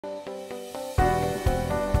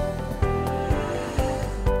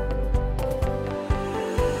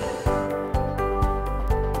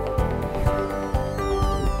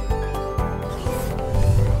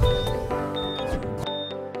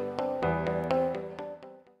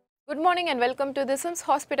Good morning and welcome to the Sims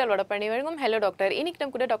Hospital. Hello doctor. இன்னைக்கு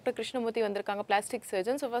நம்ம கூட doctor Krishnamurthy வந்திருக்காங்க, பிளாஸ்டிக்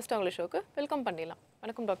சர்ஜன். ஸோ ஃபர்ஸ்ட் அவங்கள ஷோக்கு வெல்கம் பண்ணிடலாம்.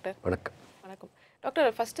 வணக்கம் டாக்டர். வணக்கம் டாக்டர்.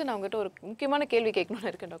 ஃபர்ஸ்ட் நான் உங்ககிட்ட ஒரு முக்கியமான கேள்வி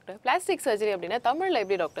கேட்கணும்னு இருக்கேன் டாக்டர். பிளாஸ்டிக் சர்ஜரி அப்படின்னா தமிழில்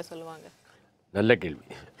எப்படி டாக்டர் சொல்லுவாங்க? நல்ல கேள்வி.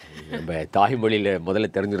 நம்ம தாய்மொழியில்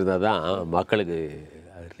முதல்ல தெரிஞ்சிருந்தா தான் மக்களுக்கு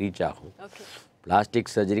ரீச் ஆகும்.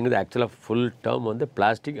 பிளாஸ்டிக் சர்ஜரிங்கிறது ஆக்சுவலாக ஃபுல் டேர்ம் வந்து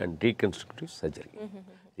பிளாஸ்டிக் அண்ட் ரீகன்ஸ்ட்ரக்டிவ் சர்ஜரி.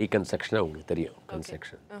 ரீகன்ஸ்ட்ரக்ஷனாக உங்களுக்கு தெரியும்,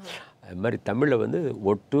 கன்ஸ்ட்ரக்ஷன். அது மாதிரி தமிழில் வந்து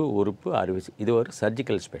ஒட்டு உறுப்பு அறுவை, இது ஒரு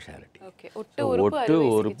சர்ஜிக்கல் ஸ்பெஷாலிட்டி. ஒட்டு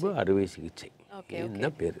உறுப்பு அறுவை சிகிச்சை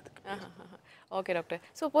இதுதான் பேர் இதுக்கு. Okay doctor.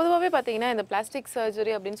 ஸோ பொதுவாகவே பார்த்தீங்கன்னா இந்த பிளாஸ்டிக்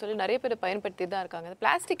சர்ஜரி அப்படின்னு சொல்லி நிறைய பேர் பயன்படுத்தி தான் இருக்காங்க. இந்த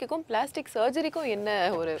பிளாஸ்டிக்குக்கும் பிளாஸ்டிக் சர்ஜரிக்கும் என்ன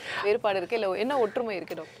ஒரு வேறுபாடு இருக்குது, இல்லை என்ன ஒற்றுமை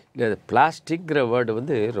இருக்குது டாக்டர்? இல்லை, பிளாஸ்டிக்ங்கிற வேர்டு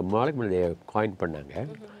வந்து ரொம்ப நாளைக்கு முன்னாடி காயின் பண்ணாங்க.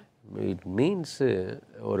 இட் மீன்ஸ்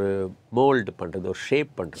ஒரு மோல்டு பண்ணுறது, ஒரு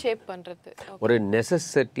ஷேப் பண்ணுறது, ஒரு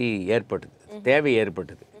நெசசிட்டி ஏற்பட்டது, தேவை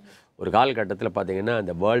ஏற்பட்டது. ஒரு காலகட்டத்தில் பார்த்தீங்கன்னா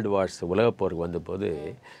அந்த வேர்ல்டு வார்ஸ் உலகப்போருக்கு வந்தபோது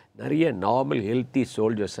நிறைய நார்மல் ஹெல்த்தி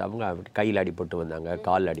சோல்ஜர்ஸ் அவங்க கையில் அடிபட்டு வந்தாங்க,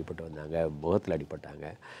 காலில் அடிபட்டு வந்தாங்க, முகத்தில் அடிபட்டாங்க.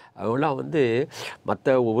 அவங்களாம் வந்து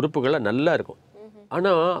மற்ற உறுப்புகள்லாம் நல்லா இருக்கும்,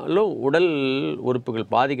 ஆனாலும் உடல்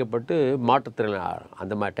உறுப்புகள் பாதிக்கப்பட்டு மாற்றுத்திறன்.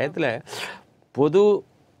 அந்த மாதிரி டயத்தில் பொது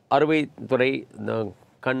அறுவை துறை,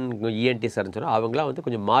 கண் இஎன்டி சர்ன்னு சொன்னால் அவங்களாம் வந்து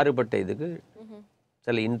கொஞ்சம் மாறுபட்ட இதுக்கு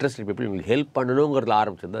சில இன்ட்ரெஸ்ட் பீப்புள் இவங்களுக்கு ஹெல்ப் பண்ணணுங்கிறதுல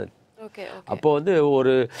ஆரம்பிச்சது தான். அப்போது வந்து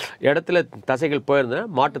ஒரு இடத்துல தசைகள் போயிருந்தேன்,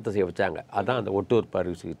 மாட்டு தசையை வச்சாங்க. அதுதான் அந்த ஒட்டு உறுப்பு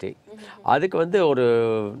அறுவை சிகிச்சை. அதுக்கு வந்து ஒரு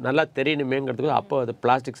நல்லா தெரியணுமேங்கிறதுக்கு அப்போ அது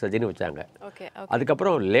பிளாஸ்டிக் சர்ஜரி வச்சாங்க.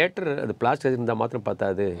 அதுக்கப்புறம் லேட்டர் அது பிளாஸ்டிக் சர்ஜரி இருந்தால் மாத்திரம்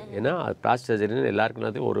பார்த்தாது, ஏன்னா அது பிளாஸ்டிக் சர்ஜரின்னு எல்லாருக்கும்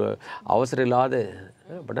அது ஒரு அவசரம் இல்லாத,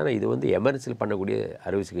 பட் ஆனால் இது வந்து எமர்ஜென்சியில் பண்ணக்கூடிய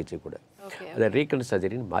அறுவை சிகிச்சை கூட. அதை ரீகன்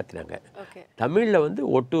சர்ஜரின்னு மாற்றினாங்க. தமிழில் வந்து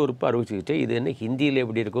ஒட்டு உறுப்பு அறுவை சிகிச்சை. இது என்ன ஹிந்தியில்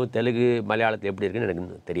எப்படி இருக்கும், தெலுங்கு மலையாளத்தில் எப்படி இருக்குன்னு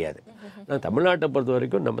எனக்கு தெரியாது. நான் தமிழ்நாட்டை பொறுத்த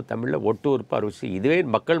வரைக்கும் நம்ம தமிழில் ஒட்டு உறுப்பு அறுவை சிகிச்சை, இதுவே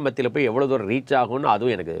மக்கள் மத்தியில் போய் எவ்வளோ தூரம் ரீச் ஆகும்னு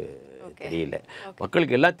அதுவும் எனக்கு தெரியல.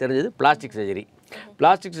 மக்களுக்கு எல்லாம் தெரிஞ்சது பிளாஸ்டிக் சர்ஜரி.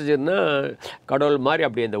 பிளாஸ்டிக் சர்ஜரினா கடவுள் மாதிரி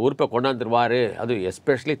அப்படி அந்த உறுப்பை கொண்டாந்துருவார், அதுவும்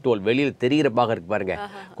எஸ்பெஷலி தோல் வெளியில் தெரிகிற பாகம் இருக்குது பாருங்கள்,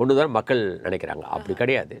 கொண்டு வர மக்கள் நினைக்கிறாங்க. அப்படி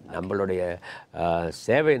கிடையாது. நம்மளுடைய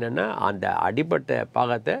சேவை என்னென்னா அந்த அடிப்பட்ட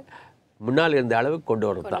பாகத்தை முன்னால் இருந்த அளவுக்கு கொண்டு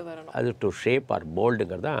வரது தான். அது டு ஷேப் ஆர்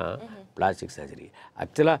மோல்டுங்கிறது தான் பிளாஸ்டிக் சர்ஜரி.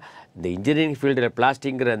 ஆக்சுவலாக இந்த இன்ஜினியரிங் ஃபீல்டில்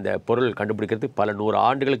பிளாஸ்டிக்ங்கிற அந்த பொருள் கண்டுபிடிக்கிறதுக்கு பல 100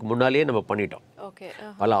 ஆண்டுகளுக்கு முன்னாலேயே நம்ம பண்ணிட்டோம்.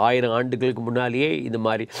 பல 1000 ஆண்டுகளுக்கு முன்னாலேயே இந்த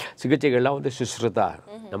மாதிரி சிகிச்சைகள்லாம் வந்து சுஸ்ருதா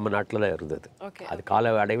நம்ம நாட்டில் தான் இருந்தது. அது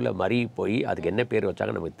கால அடைவில் மறி போய் அதுக்கு என்ன பேர்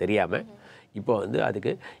வச்சாங்க நமக்கு தெரியாமல் இப்போ வந்து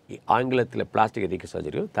அதுக்கு ஆங்கிலத்தில் பிளாஸ்டிக் ரீகன்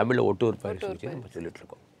சர்ஜரியும் தமிழில் ஒட்டு உறுப்பு அறுவை சிகிச்சையும் நம்ம சொல்லிட்டு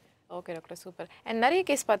இருக்கோம். Okay doctor, super. அண்ட் நிறைய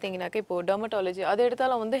கேஸ் பார்த்தீங்கன்னாக்கா இப்போது டெர்மட்டாலஜி அது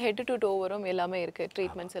எடுத்தாலும் வந்து ஹெட் டு டோ வரும், எல்லாமே இருக்குது,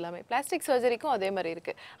 ட்ரீட்மெண்ட்ஸ் எல்லாமே. பிளாஸ்டிக் சர்ஜரிக்கும் அதே மாதிரி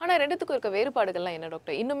இருக்குது. ஆனால் ரெண்டுத்துக்கும் இருக்க வேறுபாடுகள்லாம் என்ன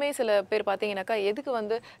டாக்டர்? இன்னுமே சில பேர் பார்த்தீங்கன்னாக்கா எதுக்கு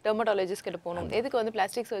வந்து டெர்மட்டாலஜிஸ்ட் கிட்ட போகணும், எதுக்கு வந்து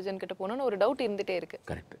பிளாஸ்டிக் சர்ஜன் கிட்ட போகணும்னு ஒரு டவுட் இருந்துகிட்டே இருக்குது.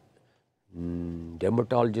 கரெக்ட்.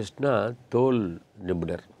 டெர்மட்டாலஜிஸ்ட்னா தோல்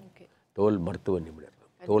நிபுணர், தோல் மருத்துவ நிபுணர்,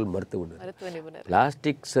 தோல் மருத்துவ நிபுணர்.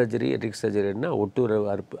 பிளாஸ்டிக் சர்ஜரி சர்ஜரினா ஒட்டு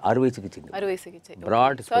அறுவை சிகிச்சை,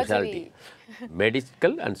 broad speciality,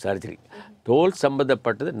 medical and surgery. தோல்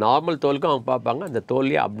சம்மந்தப்பட்டது நார்மல் தோலுக்கும் அவங்க பார்ப்பாங்க, அந்த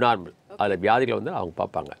தோல்லையே அப்நார்மல் அதில் வியாதிகளை வந்து அவங்க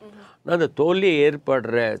பார்ப்பாங்க. ஆனால் அந்த தோல்லையே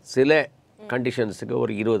ஏற்படுற சில கண்டிஷன்ஸுக்கு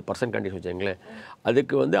ஒரு 20% கண்டிஷன் வச்சுங்களேன்,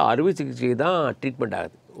 அதுக்கு வந்து அறுவை சிகிச்சை தான் ட்ரீட்மெண்ட்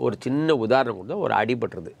ஆகுது. ஒரு சின்ன உதாரணம் கொடுத்தா, ஒரு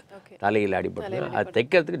அடிபட்டுறது, தலையில் அடிபட்டுறது, அது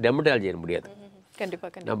தைக்கிறதுக்கு டெர்மட்டாலஜி செய்ய முடியாது,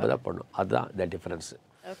 நம்ம தான் பண்ணோம். அதுதான் த டிஃபரன்ஸு.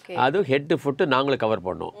 அதுவும் ஹெட் ஃபுட்டு நாங்களும் கவர்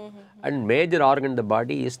பண்ணோம். And major organ the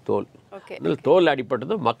body is தோல். தோல்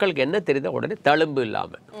அடிப்பட்டதும் மக்களுக்கு என்ன தெரியுதோ உடனே தழும்பு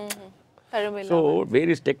இல்லாமல். ஸோ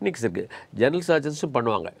வேரியஸ் டெக்னிக்ஸ் இருக்குது. ஜெனரல் சர்ஜன்ஸும்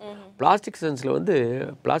பண்ணுவாங்க. பிளாஸ்டிக் சர்ஜன்ஸில் வந்து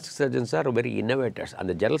plastic surgeons are very innovators.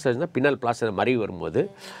 அந்த ஜெனரல் சர்ஜன் தான் பின்னால் பிளாஸ்டிக் மறைவு வரும்போது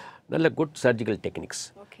நல்ல good surgical techniques,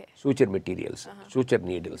 suture materials, suture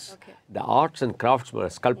needles, the arts and crafts,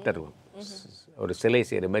 sculptor ஒரு சிலை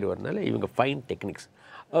செய்கிற மாதிரி வரனால இவங்க ஃபைன் டெக்னிக்ஸ்.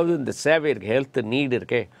 அதாவது இந்த சேவை இருக்குது, ஹெல்த் நீடு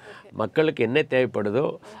இருக்கே, மக்களுக்கு என்ன தேவைப்படுதோ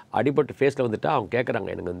அடிபட்டு ஃபேஸில் வந்துட்டால் அவங்க கேட்குறாங்க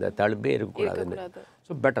எனக்கு இந்த தழும்பே இருக்கக்கூடாதுன்னு.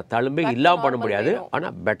 ஸோ பெட்டர், தழும்பே இல்லாமல் பண்ண முடியாது,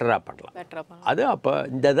 ஆனால் பெட்டராக பண்ணலாம். அது அப்போ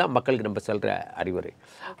இந்த தான் மக்களுக்கு நம்ம சொல்கிற அறிவுரை.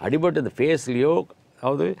 அடிபட்டு இந்த ஃபேஸ்லேயோ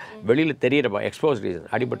அதாவது வெளியில் தெரிகிற எக்ஸ்போஸ் ரீசன்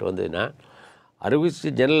அடிபட்டு வந்ததுன்னா அறுவை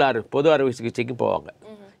சிகிச்சை, ஜெனரல் பொது அறுவை சிகிச்சைக்கு போவாங்க.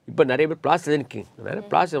 இப்போ நிறைய பேர்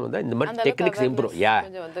பிளாஸ்டிக் வந்தால் இந்த மாதிரி டெக்னிக்ஸ் இம்ப்ரூவ்.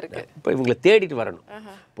 இப்போ இவங்களை தேடிட்டு வரணும்.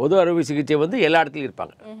 பொது அறுவை சிகிச்சை வந்து எல்லா இடத்துலையும்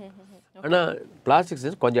இருப்பாங்க, ஆனால் பிளாஸ்டிக்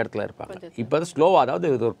சர்ஜன் கொஞ்சம் இடத்துல இருப்பாங்க. இப்போ தான் ஸ்லோவாக, அதாவது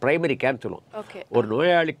இது ஒரு ப்ரைமரி கேம்ப் சொல்லுவோம். ஒரு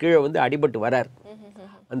நோயாளி கீழே வந்து அடிபட்டு வரார்,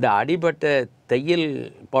 அந்த அடிபட்ட தையல்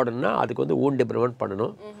போடணும்னா அதுக்கு வந்து ஊண்டு ப்ரிவென்ட்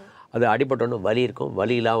பண்ணணும். அது அடிபட்டோன்னு வலி இருக்கும்,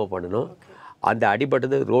 வலி இல்லாமல் பண்ணணும். அந்த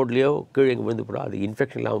அடிபட்டது ரோட்லேயோ கீழே விழுந்து போடும், அது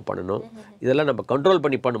இன்ஃபெக்ஷன் இல்லாமல் பண்ணணும். இதெல்லாம் நம்ம கண்ட்ரோல்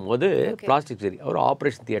பண்ணி பண்ணும்போது பிளாஸ்டிக் சர்ஜரி ஒரு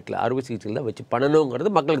ஆப்ரேஷன் தியேட்டரில் அறுவை சிகிச்சையில் தான் வச்சு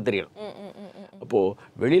பண்ணணுங்கிறது மக்களுக்கு தெரியணும். அப்போது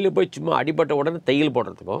வெளியில் போய் சும்மா அடிபட்ட உடனே தையல்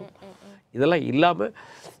போடுறதுக்கும் இதெல்லாம் இல்லாமல்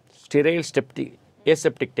ஸ்டெரைல்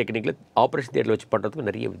ஏசெப்டிக் டெக்னிக்கில் ஆப்ரேஷன் தியேட்டரில் வச்சு பண்ணுறதுக்கும்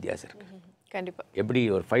நிறைய வித்தியாசம் இருக்குது. கண்டிப்பாக எப்படி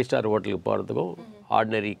ஒரு 5 ஸ்டார் ஹோட்டலுக்கு போகிறதுக்கும்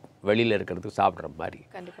ஆர்டினரி வெளியில் இருக்கிறதுக்கும் சாப்பிட்ற மாதிரி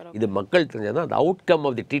கண்டிப்பாக இது மக்கள் தெரிஞ்சால் தான் அந்த அவுட்கம்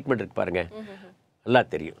ஆஃப் தி ட்ரீட்மெண்ட் இருக்கு பாருங்கள் நல்லா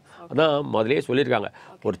தெரியும். அதான் முதலே சொல்லியிருக்காங்க,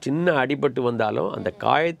 ஒரு சின்ன அடிபட்டு வந்தாலும் அந்த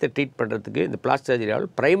காயத்தை ட்ரீட் பண்ணுறதுக்கு இந்த பிளாஸ்டிக் சர்ஜரியால்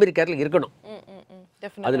பிரைமரி கேரில் இருக்கணும்.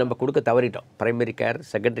 அது நம்ம கொடுக்க தவறிட்டோம். பிரைமரி கேர்,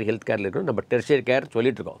 செகண்டரி ஹெல்த் கேரில் இருக்கணும். நம்ம டெர்ஷியரி கேர்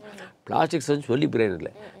சொல்லிட்டு இருக்கோம். பிளாஸ்டிக் சர்ஜரி சொல்லி பிரயோஜனம்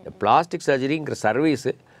இல்லை. இந்த plastic சர்ஜரிங்கிற service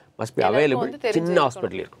must be available சின்ன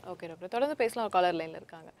ஹாஸ்பிட்டல் இருக்கும். ஓகே டாக்டர், தொடர்ந்து பேசலாம். ஒரு காலர் லைனில்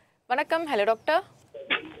இருக்காங்க. வணக்கம். Hello doctor.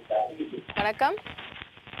 வணக்கம்.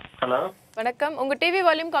 ஹலோ வணக்கம். உங்கள் டிவி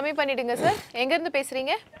வால்யூம் கம்மி பண்ணிடுங்க சார். எங்கேருந்து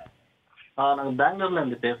பேசுகிறீங்க? நாங்கள் பெங்களூர்ல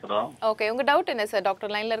இருந்து பேசுகிறோம். ஓகே, உங்கள் டவுட் என்ன சார்?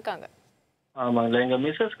 டாக்டர் லைனில் இருக்காங்க. ஆமாங்களா, எங்கள்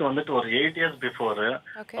மிஸ்ஸஸ்க்கு வந்துட்டு ஒரு 8 years before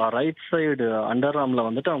okay right side under ஆர்மில்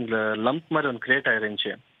வந்துட்டு அவங்களுக்கு லம்ப் மாதிரி ஒன்று கிரியேட்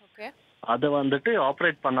ஆயிருந்துச்சு. ஓகே அதை வந்துட்டு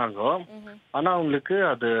ஆப்ரேட் பண்ணாங்க. ஆனால் அவங்களுக்கு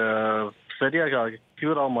அது சரியாக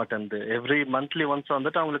க்யூர் ஆக மாட்டேங்குது. எவ்ரி மந்த்லி ஒன்ஸ்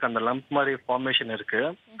வந்துட்டு அவங்களுக்கு அந்த லம்ப் மாதிரி ஃபார்மேஷன் இருக்கு,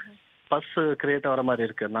 பஸ் கிரியேட் ஆகிற மாதிரி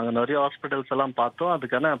இருக்கு. நாங்கள் நிறைய ஹாஸ்பிட்டல்ஸ் எல்லாம் பார்த்தோம்,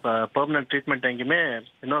 அதுக்கான இப்போ பெர்மனன்ட் ட்ரீட்மெண்ட் எங்கேயுமே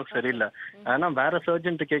இன்னும் சரியில்லை. ஏன்னா வேற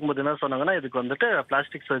சர்ஜன்ட்டு கேட்கும்போது என்ன சொன்னாங்கன்னா, இதுக்கு வந்துட்டு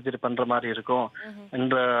பிளாஸ்டிக் சர்ஜரி பண்ற மாதிரி இருக்கும்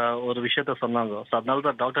என்ற ஒரு விஷயத்த சொன்னாங்க. ஸோ அதனால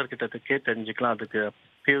தான் டாக்டர் கிட்ட கேட்டு தெரிஞ்சுக்கலாம் அதுக்கு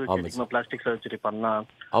பிளாஸ்டிக் சர்ஜரி பண்ணலாம்.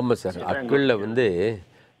 ஆமாம் சார், அக்குள்ள வந்து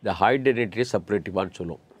இந்த ஹைடெனிட்ரி செப்பரேட்டிவான்னு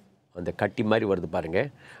சொல்லுவோம். அந்த கட்டி மாதிரி வருது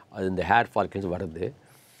பாருங்கள், அது இந்த ஹேர் ஃபால்கின்ஸ் வருது.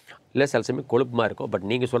 இல்லை சில சமயம் கொழுப்புமா இருக்கும். பட்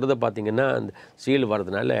நீங்கள் சொல்கிறத பார்த்தீங்கன்னா அந்த சீல்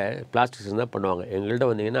வர்றதுனால பிளாஸ்டிக்ஸ் தான் பண்ணுவாங்க. எங்கள்கிட்ட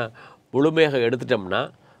வந்தீங்கன்னா முழுமையாக எடுத்துட்டோம்னா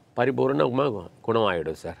பரிபூர்ணமாக குணம்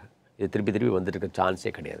ஆகிடும் சார். இது திருப்பி திருப்பி வந்துட்டு இருக்க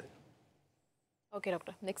சான்ஸே கிடையாது. Okay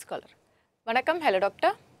doctor, next caller. வணக்கம். Hello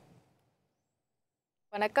doctor.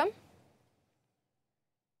 வணக்கம்.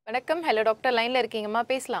 வணக்கம். ஹலோ டாக்டர், லைனில் இருக்கீங்கம்மா,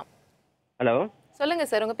 பேசலாம். ஹலோ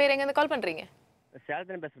சொல்லுங்கள் சார், உங்கள் பேர் எங்கேருந்து கால் பண்ணுறீங்க?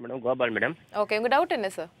 சேலத்தில் பேசுகிறேன் மேடம், கோபால் மேடம். ஓகே, உங்கள் டவுட் என்ன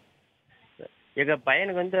சார்? எங்கள்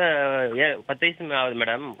பையனுக்கு வந்து 10 வயசு ஆகுது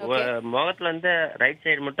மேடம். முகத்தில் வந்து ரைட்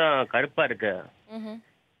சைடு மட்டும் கருப்பாக இருக்கு.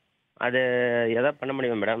 அது எதாவது பண்ண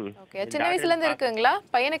முடியுமா மேடம்? ஓகே, சின்ன வயசுலேருந்து இருக்குங்களா?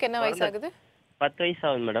 பையனுக்கு என்ன வயசு ஆகுது? 10 வயசு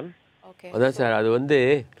ஆகுது மேடம். ஓகே, அதான் சார், அது வந்து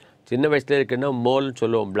சின்ன வயசில் இருக்குன்னா மோல்னு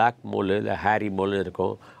சொல்லுவோம், பிளாக் மோல் இல்லை ஹேரி மோல்னு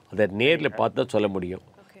இருக்கும். அதை நேரில் பார்த்து தான் சொல்ல முடியும்.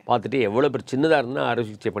 பார்த்துட்டு எவ்வளோ பேர் சின்னதாக இருந்தால் அறுவை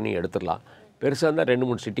சிகிச்சை பண்ணி எடுத்துடலாம். பெருசாக இருந்தால்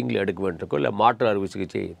 2-3 சிட்டிங்கில் எடுக்க வேண்டியிருக்கும். இல்லை மாற்று அறுவை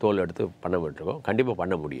சிகிச்சை தோல் எடுத்து பண்ண வேண்டியிருக்கும். கண்டிப்பாக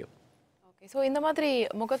பண்ண முடியும். ஓகே, ஸோ இந்த மாதிரி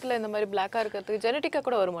முகத்தில் இந்த மாதிரி பிளாக்காக இருக்கிறதுக்கு ஜெனட்டிக்காக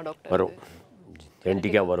கூட வருமா டாக்டர்? வரும்,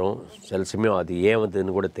 ஜெனட்டிக்காக வரும். சில சமயம் அது ஏன்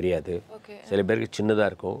வந்ததுன்னு கூட தெரியாது. சில பேருக்கு சின்னதாக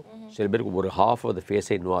இருக்கும், சில பேருக்கு ஒரு ஹாஃப் ஆஃப் த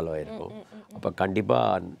ஃபேஸே இன்வால்வ் ஆகிருக்கும். அப்போ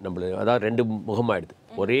கண்டிப்பாக நம்மளுக்கு அதாவது 2 முகமாகிடுது.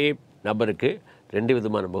 ஒரே நபருக்கு 2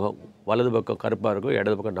 விதமான முகம், வலது பக்கம் கருப்பாக இருக்கும்,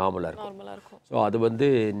 இடது பக்கம் நார்மலாக இருக்கும். ஸோ அது வந்து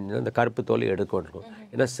அந்த கருப்பு தோலை எடுக்க வேண்டியிருக்கும்.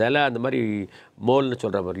 ஏன்னா சில அந்த மாதிரி மோல்னு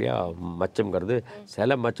சொல்கிற மாதிரியா மச்சம்ங்கிறது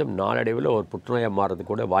சில மச்சம் நாளடைவில் ஒரு புற்றுநோயாக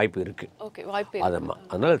மாறதுக்கு கூட வாய்ப்பு இருக்குது.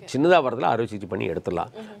 அதனால் சின்னதாக வரதில் அறுவை சிகிச்சை பண்ணி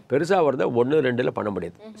எடுத்துடலாம். பெருசாக வரதை 1-2 பண்ண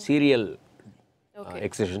முடியாது. சீரியல்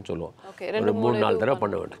எக்ஸசைஸ் சொல்லுவோம், ஒரு 3-4 தடவை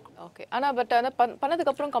பண்ண வேண்டியிருக்கும். ஓகே, ஆனால் பட் ஆனால்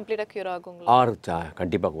பண்ணதுக்கு அப்புறம் கம்ப்ளீட்டாக க்யூர் ஆகுங்களா?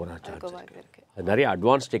 கண்டிப்பாக கூற அது நிறைய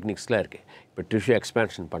அட்வான்ஸ் டெக்னிக்ஸ்லாம் இருக்குது. இப்போ டிஷ்யூ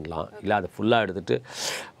எக்ஸ்பேன்ஷன் பண்ணலாம், இல்லை அதை ஃபுல்லாக எடுத்துகிட்டு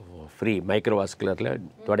ஃப்ரீ மைக்ரோவாஸ்குலரில்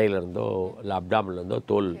தொடையிலேருந்தோ இல்லை அப்டாமிலேருந்தோ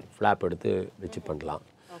தோல் ஃப்ளாப் எடுத்து வச்சு பண்ணலாம்.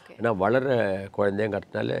 ஏன்னா வளர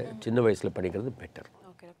குழந்தைங்கிறதுனால சின்ன வயசில் பண்ணிக்கிறது better.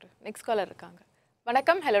 Okay doctor, next caller இருக்காங்க.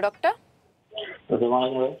 வணக்கம். Hello doctor.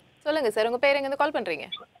 சொல்லுங்கள் சார், உங்கள் பேர் எங்கேருந்து கால் பண்ணுறீங்க?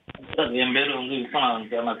 சார் என் பேர் வந்து விஸ்வநாதன்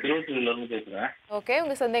சார், நான் திருவத்தூர்லேருந்து பேசுகிறேன். ஓகே,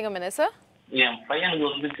 உங்கள் சந்தேகம் என்ன சார்? என் பையனுக்கு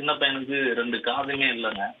வந்து சின்ன பையனுக்கு 2 காதுமே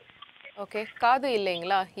இல்லைங்க. ஓகே, காது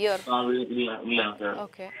இல்லைங்களா? இயர் காது இல்லைங்க சார்.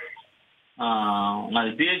 ஓகே,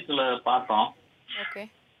 நான் ஜிஹெச்ல பார்த்தோம். ஓகே,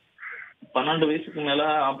 12 வயசுக்கு மேலே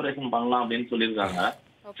ஆப்ரேஷன் பண்ணலாம் அப்படின்னு சொல்லியிருக்காங்க.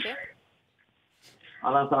 ஓகே,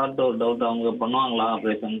 அதான் சார்ட்ட ஒரு டவுட், அவங்க பண்ணுவாங்களா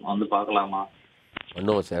ஆப்ரேஷன் வந்து பார்க்கலாமா?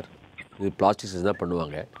 பண்ணுவோம் சார், இது பிளாஸ்டிக்ஸ் தான்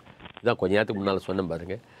பண்ணுவாங்க. இதுதான் கொஞ்ச நேரத்துக்கு முன்னால் சொன்ன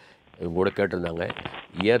பாருங்கள், இவங்க கூட கேட்டிருந்தாங்க.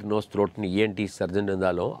 இயர் நோஸ் த்ரோட்னு இஎன்டி சர்ஜன்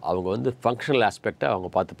இருந்தாலும் அவங்க வந்து ஃபங்க்ஷனல் ஆஸ்பெக்டை அவங்க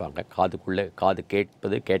பார்த்துப்பாங்க. காதுக்குள்ளே காது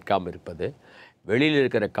கேட்பது கேட்காமல் இருப்பது, வெளியில்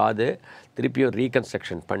இருக்கிற காது திருப்பியும்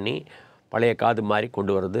ரீகன்ஸ்ட்ரக்ஷன் பண்ணி பழைய காது மாதிரி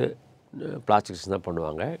கொண்டு வர்றது பிளாஸ்டிக்ஸ் தான்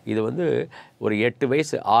பண்ணுவாங்க. இது வந்து ஒரு 8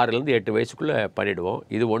 வயசு 6லேருந்து 8 வயசுக்குள்ளே பண்ணிவிடுவோம்.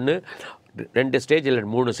 இது ஒன்று 2 ஸ்டேஜ் இல்லை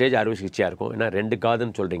 3 ஸ்டேஜ் அறுவை சிகிச்சையாக இருக்கும். ஏன்னா 2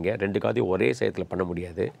 காதுன்னு சொல்கிறீங்க, 2 காதையும் ஒரே சமயத்தில் பண்ண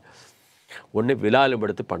முடியாது. ஒன்று விழாலும்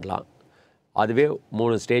எடுத்து பண்ணலாம், அதுவே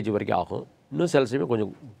 3 ஸ்டேஜ் வரைக்கும் ஆகும். இன்னும் சில சமயம்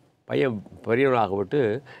கொஞ்சம் பையன் பெரியவராக விட்டு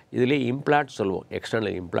இதுலேயே இம்ப்ளான்ட்ஸ் சொல்லுவோம்,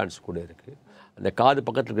 எக்ஸ்டர்னல் இம்ப்ளான்ட்ஸ் கூட இருக்குது. அந்த காது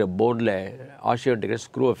பக்கத்தில் இருக்கிற போனில் ஆஷியோன்டிகர்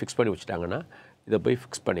ஸ்க்ரூவை ஃபிக்ஸ் பண்ணி வச்சுட்டாங்கன்னா இதை போய்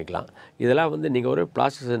ஃபிக்ஸ் பண்ணிக்கலாம். இதெல்லாம் வந்து நீங்கள் ஒரு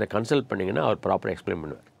பிளாஸ்டிக் சர்ஜனை கன்சல்ட் பண்ணிங்கன்னா அவர் ப்ராப்பராக எக்ஸ்பிளைன்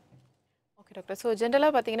பண்ணுவார். Okay doctor. ஸோ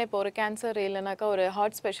ஜென்ரலாக பார்த்தீங்கன்னா இப்போ ஒரு கேன்சர் இல்லைனாக்கா ஒரு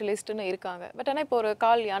ஹார்ட் ஸ்பெஷலிஸ்ட்னு இருக்காங்க. பட் ஆனால் இப்போ ஒரு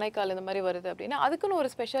கால் யானைக்கால் இந்த மாதிரி வருது அப்படின்னா அதுக்குன்னு ஒரு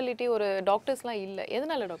ஸ்பெஷாலிட்டி ஒரு டாக்டர்ஸ்லாம் இல்லை.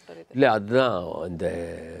 எதனால டாக்டர் இது? இல்லை, அதுதான் இந்த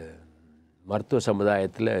மருத்துவ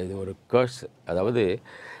சமுதாயத்தில் இது ஒரு கர்ஸ். அதாவது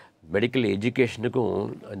மெடிக்கல் எஜுகேஷனுக்கும்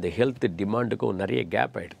அந்த ஹெல்த் டிமாண்டுக்கும் நிறைய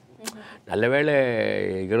கேப் ஆகிடுது. நல்ல வேளை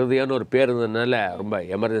இருதயம்னு ஒரு பேர் இருந்ததுனால ரொம்ப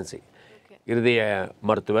எமர்ஜென்சி இருதய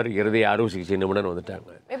மருத்துவர், இருதய அறுவை சிகிச்சை நிபுணர்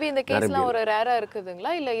வந்துட்டாங்க. மேபி இந்த கேஸ்லாம் ஒரு ரேரா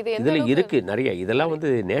இருக்குதுங்களா இல்ல இது எந்த இதில் இருக்குது நிறைய. இதெல்லாம் வந்து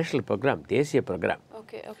நேஷனல் ப்ரோக்ராம், தேசிய ப்ரோக்ராம்.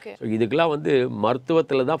 Okay okay. ஸோ இதுக்கெல்லாம் வந்து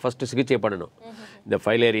மருத்துவத்தில் தான் ஃபஸ்ட்டு சிகிச்சை பண்ணணும். இந்த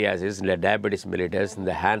ஃபைலேரியாசிஸ், இந்த டயபெட்டிஸ் மிலிட்டஸ்,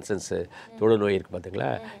 இந்த ஹான்சன்ஸு தொழுநோய் இருக்குது பார்த்தீங்களா,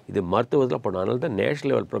 இது மருத்துவத்தில் பண்ணணும். அதனால தான்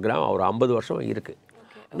நேஷனல் லெவல் ப்ரோக்ராம் ஒரு 50 வருஷம் இருக்குது.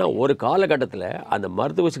 ஆனால் ஒரு காலகட்டத்தில் அந்த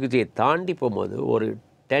மருத்துவ சிகிச்சையை தாண்டி போகும்போது ஒரு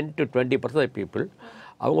 10 to 20% பீப்புள்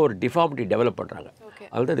அவங்க ஒரு டிஃபார்மிட்டி டெவலப் பண்ணுறாங்க.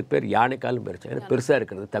 அதுதான் அதுக்கு பேர் யானைக்காலும் பேர். ஏன்னா பெருசாக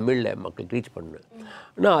இருக்கிறது தமிழில் மக்கள் ரீச் பண்ணணும்.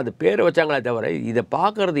 ஆனால் அது பேரை வச்சாங்களே தவிர இதை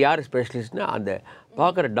பார்க்குறது யார் ஸ்பெஷலிஸ்ட்னா அந்த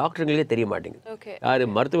பார்க்குற டாக்டருங்களே தெரிய மாட்டேங்குது. யார்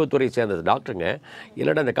மருத்துவத்துறையை சேர்ந்தது டாக்டருங்க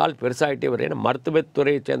இல்லைன்னா அந்த கால் பெருசாகிட்டே வரும். ஏன்னா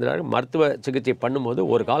மருத்துவத்துறையை சேர்ந்தவங்க மருத்துவ சிகிச்சை பண்ணும்போது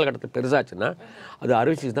ஒரு காலகட்டத்தில் பெருசாச்சுன்னா அது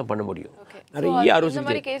அறுவை சிகிச்சை தான் பண்ண முடியும். நிறைய அறுவை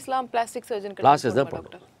சிகிச்சை கிளாஸஸ் தான்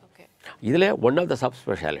பண்ணணும். இதில் one of the sub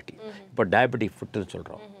speciality இப்போ டயபெட்டிக் ஃபுட்டுன்னு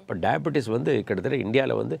சொல்கிறோம். இப்போ டயபெட்டிஸ் வந்து கிட்டத்தட்ட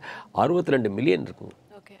இந்தியாவில் வந்து 62 மில்லியன் இருக்குங்க.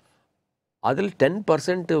 அதில்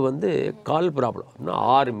 10% வந்து கால் ப்ராப்ளம். இன்னும்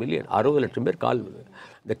 6 மில்லியன் 60 லட்சம் பேர் கால்.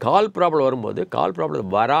 இந்த கால் ப்ராப்ளம் வரும்போது கால் ப்ராப்ளம்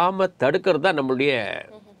வராமல் தடுக்கிறது தான் நம்மளுடைய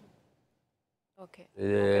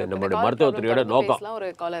இது நம்மளுடைய மருத்துவத்துறையோட நோக்கம். ஒரு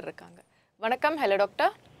காலர் இருக்காங்க. வணக்கம். Hello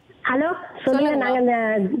doctor. ஹலோ சொல்லுங்க. நாங்கள் இந்த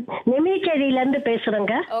நெமிலிச்சேரியிலேருந்து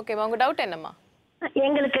பேசுகிறோங்க. ஓகேம்மா, உங்கள் டவுட் என்னம்மா?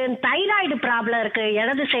 எங்களுக்கு தைராய்டு ப்ராப்ளம் இருக்கு.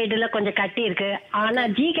 இடது சைடுல கொஞ்சம் கட்டி இருக்கு. ஆனா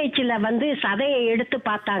ஜிஹெச்ல வந்து சதையை எடுத்து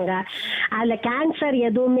பார்த்தாங்க, அதுல கேன்சர்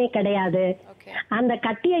எதுவுமே கிடையாது. அந்த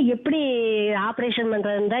கட்டியை எப்படி ஆபரேஷன்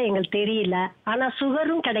பண்றதுன்னு தான் எங்களுக்கு தெரியல. ஆனா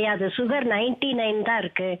சுகரும் கிடையாது. சுகர் 99 தான்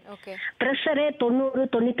இருக்கு. பிரஷரே 90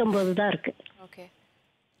 99 தான் இருக்கு.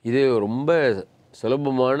 இது ரொம்ப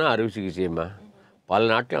சுலபமான அறுவை சிகிச்சைமா, பல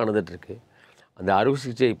நாட்கள் நடந்துட்டு இருக்கு. அந்த அறுவை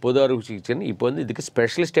சிகிச்சை பொது அறுவை சிகிச்சைன்னு இப்போ வந்து இதுக்கு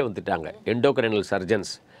ஸ்பெஷலிஸ்ட்டே வந்துட்டாங்க. எண்டோக்ரைனல்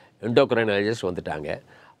சர்ஜன்ஸ், எண்டோக்ரைனாலஜிஸ்ட் வந்துட்டாங்க.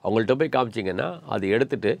 அவங்கள்ட்ட போய் காமிச்சிங்கன்னா அது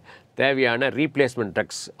எடுத்துகிட்டு தேவையான ரீப்ளேஸ்மெண்ட்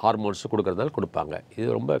ட்ரக்ஸ் ஹார்மோன்ஸ் கொடுக்குறதால கொடுப்பாங்க.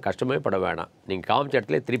 இது ரொம்ப கஷ்டமே பட வேணாம். நீங்கள் காமிச்ச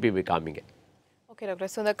இடத்துல திருப்பி போய் காமிங்க. Okay doctor.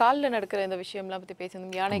 ஸோ இந்த காலில் நடக்கிற இந்த விஷயம்லாம் பற்றி பேசணும்.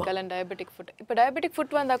 யானைக்கால் அண்ட் டயபெட்டிக் ஃபுட். இப்போ டயபெட்டிக்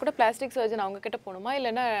ஃபுட் வந்தால் கூட பிளாஸ்டிக் சர்ஜன் அவங்க கிட்ட போகணுமா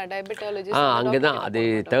இல்லைன்னா டயபெட்டாலஜிஸ்ட்? அங்கே தான் அது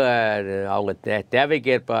அவங்க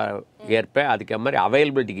தேவைக்கு ஏற்ப அதுக்கு மாதிரி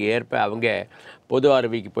அவைலபிலிட்டிக்கு ஏற்ப அவங்க பொது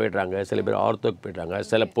அறுவைக்கு போயிடுறாங்க. சில பேர் ஆர்த்தோக்கு போயிடுறாங்க.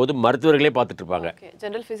 சில பொது மருத்துவர்களே பார்த்துட்டு இருப்பாங்க.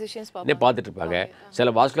 ஜெனரல் ஃபிசிஷியன்ஸ் பார்த்துட்டு இருப்பாங்க.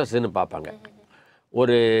 சில வாஸ்குலர் சர்ஜன் பார்ப்பாங்க.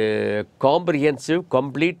 ஒரு காம்ப்ரிஹென்சிவ்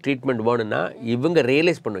கம்ப்ளீட் ட்ரீட்மெண்ட் வேணும்னா இவங்க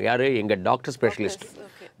ரியலைஸ் பண்ணும். யார்? எங்கள் doctor specialist.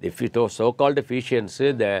 The so called ஃபிசிஷியன்ஸு,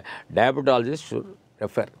 the diabetologist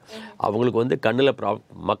refer. அவங்களுக்கு வந்து கண்ணில்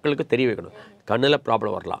மக்களுக்கு தெரிய வைக்கணும். கண்ணில்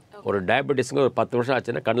ப்ராப்ளம் வரலாம். ஒரு டயபெட்டிஸுங்க ஒரு 10 வருஷம்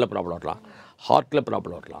ஆச்சுன்னா கண்ணில் ப்ராப்ளம் வரலாம், ஹார்ட்டில்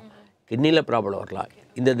ப்ராப்ளம் வரலாம், கிட்னியில் ப்ராப்ளம் வரலாம்.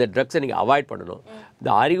 இந்த ட்ரக்ஸை நீங்கள் அவாய்ட் பண்ணணும். இந்த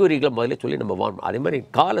அறிகுறிகளை முதல்ல சொல்லி நம்ம வாங்கணும். அதே மாதிரி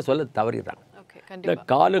காலை சொல்ல தவறிடுறாங்க. இந்த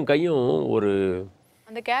காலும் கையும் ஒரு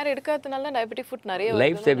அந்த கேர் எடுக்காதனால தான் டயபெட்டிக் ஃபுட் நிறைய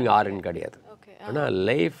லைஃப் சேவிங் ஆர்கன் கிடையாது. ஆனால்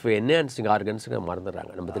லைஃப் என்ஹான்சிங் ஆர்கன்ஸுங்க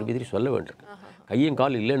மறந்துடுறாங்க. நம்ம திருப்பி சொல்ல வேண்டியிருக்கு. கையும்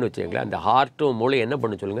கால் இல்லைன்னு வச்சுங்களேன், அந்த ஹார்ட்டும் மூளை என்ன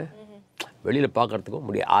பண்ண சொல்லுங்கள், வெளியில் பார்க்குறதுக்கும்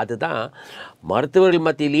முடியாது. அதுதான் மருத்துவர்கள்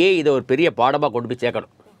மத்தியிலேயே இதை ஒரு பெரிய பாடமாக கொண்டு போய்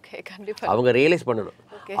சேர்க்கணும். அவங்க ரியலைஸ் பண்ணணும்.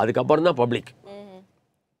 அதுக்கப்புறம் தான் public.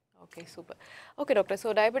 Okay, super. Okay doctor. So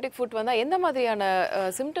diabetic food வந்தால் எந்த மாதிரியான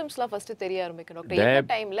சிம்டம்ஸ்லாம் ஃபஸ்ட்டு தெரிய ஆரம்பிக்கும் டாக்டர்? எந்த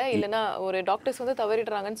டைமில் இல்லைனா ஒரு டாக்டர்ஸ் வந்து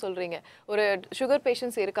தவறிடுறாங்கன்னு சொல்கிறீங்க, ஒரு சுகர்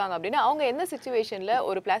பேஷண்ட்ஸ் இருக்காங்க அப்படின்னா அவங்க என்ன சுச்சுவேஷனில்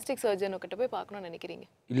ஒரு பிளாஸ்டிக் சர்ஜன்கிட்ட போய் பார்க்கணும்னு நினைக்கிறீங்க?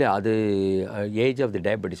 இல்லை, அது ஏஜ் ஆஃப் தி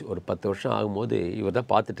டயபெட்டிஸ் ஒரு 10 வருஷம் ஆகும்போது இவர்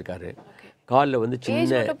தான் பார்த்துட்டு இருக்காரு. காலில் வந்து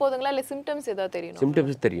சின்ன போதுங்களா இல்லை சிம்டம்ஸ் ஏதாவது தெரியும்?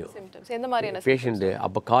 சிம்டம்ஸ் தெரியும். சிம்டம்ஸ் எந்த மாதிரியான பேஷண்ட்டு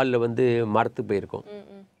அப்போ காலில் வந்து மரத்து போயிருக்கும்.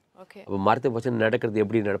 அப்போ மரத்து பசங்க நடக்கிறது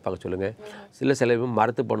எப்படி நடப்பாங்க சொல்லுங்கள். சில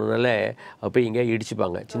மரத்து போனதுனால அப்போ இங்கே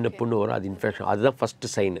இடிச்சுப்பாங்க, சின்ன புண்ணு வரும், அது இன்ஃபெக்ஷன். அதுதான்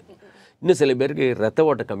ஃபஸ்ட்டு சைனு. இன்னும் சில பேருக்கு ரத்த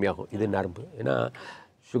ஓட்டம் கம்மியாகும். இது நரம்பு. ஏன்னா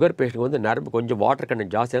சுகர் பேஷண்ட்டுக்கு வந்து நரம்பு கொஞ்சம் வாட்டர்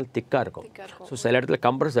கண்டென்ட் ஜாஸ்தியாக திக்காக இருக்கும். ஸோ சில இடத்துல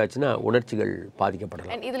கம்ப்ரஸ் ஆச்சுன்னா உணர்ச்சிகள்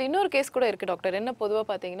பாதிக்கப்படலாம். இதில் இன்னொரு கேஸ் கூட இருக்குது டாக்டர். என்ன பொதுவாக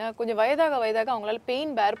பார்த்தீங்கன்னா கொஞ்சம் வயதாக அவங்களால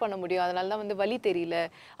பெயின் பேர் பண்ண முடியும். அதனால தான் வந்து வலி தெரியல.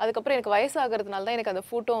 அதுக்கப்புறம் எனக்கு வயசாகிறதுனால தான் எனக்கு அந்த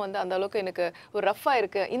ஃபுட்டும் வந்து அந்த அளவுக்கு எனக்கு ஒரு ரஃப்பாக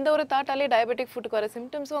இருக்குது. இந்த ஒரு தாட்டாலே டயபெட்டிக் ஃபுட்டுக்கு வர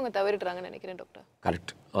சிம்டம்ஸும் அவங்க தவறிடுறாங்கன்னு நினைக்கிறேன் டாக்டர்.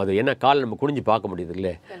 கரெக்ட். அது என்ன கால் நம்ம குனிஞ்சு பார்க்க முடியுது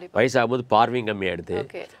இல்லை, வயசாகும்போது பார்வையும் கம்மியாகிடுது,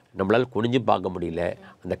 நம்மளால் குனிஞ்சும் பார்க்க முடியல,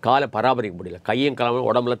 அந்த காலை பராமரிக்க முடியல, கையும் காலம்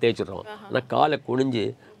உடம்புலாம் தேய்ச்சிடுறோம், ஆனால் காலை குனிஞ்சு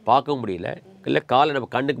பார்க்க முடியல. இல்லை காலை நம்ம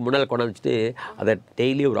கண்ணுக்கு முன்னால் கொண்டாந்து வச்சுட்டு அதை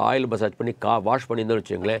டெய்லி ஒரு ஆயில் மசாஜ் பண்ணி வாஷ் பண்ணியிருந்தோம்னு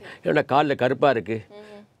வச்சுக்கோங்களேன், ஏன்னா காலில் கருப்பாக இருக்குது,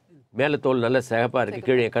 மேலே தோல் நல்ல சிகப்பாக இருக்குது,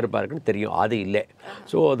 கீழே கருப்பாக இருக்குன்னு தெரியும். அது இல்லை.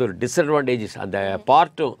 ஸோ அது ஒரு டிஸ்அட்வான்டேஜஸ். அந்த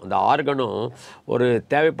பார்ட்டும் அந்த ஆர்கனும் ஒரு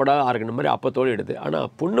தேவைப்படாத ஆர்கன் மாதிரி அப்போ தோல் எடுது. ஆனால்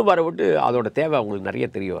புண்ணு வர விட்டு அதோட தேவை அவங்களுக்கு நிறைய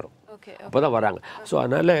தெரிய வரும். அப்போ தான் வராங்க. ஸோ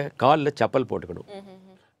அதனால் காலில் செப்பல் போட்டுக்கணும்,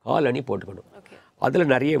 கால் அணி போட்டுக்கணும்.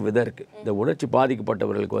 அதில் நிறைய விதம் இருக்குது. இந்த உணர்ச்சி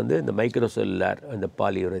பாதிக்கப்பட்டவர்களுக்கு வந்து இந்த மைக்ரோசெல்லுலார் இந்த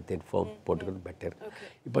பாலியூரத்தேன் ஃபோம் போட்டுக்கணும் பெட்டர்.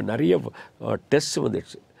 இப்போ நிறைய டெஸ்ட்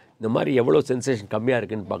வந்துடுச்சு. இந்த மாதிரி எவ்வளோ சென்சேஷன் கம்மியாக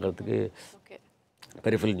இருக்குதுன்னு பார்க்குறதுக்கு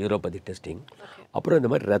பெரிஃபரல் நியூரோபதி டெஸ்டிங். அப்புறம் இந்த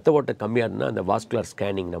மாதிரி ரத்த ஓட்டம் கம்மியாக இருந்தால் அந்த வாஸ்குலர்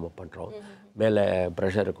ஸ்கேனிங் நம்ம பண்ணுறோம். மேலே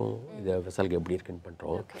ப்ரெஷருக்கும் இந்த வெசலுக்கு எப்படி இருக்குன்னு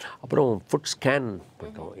பண்ணுறோம். அப்புறம் ஃபுட் ஸ்கேன்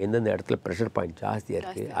பண்ணுறோம். எந்தெந்த இடத்துல ப்ரெஷர் பாயிண்ட் ஜாஸ்தியாக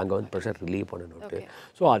இருக்குது அங்கே வந்து ப்ரெஷர் ரிலீவ் பண்ணணுன்ட்டு.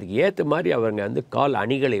 ஸோ அதுக்கு ஏற்ற மாதிரி அவங்க வந்து கால்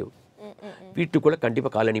அணிகளை வீட்டுக்குள்ளே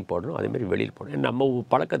கண்டிப்பாக காலணி போடணும், அதேமாதிரி வெளியில் போடணும். நம்ம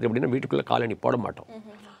பழக்கத்து எப்படின்னா வீட்டுக்குள்ளே காலணி போட மாட்டோம்.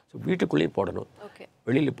 ஸோ வீட்டுக்குள்ளேயும் போடணும்,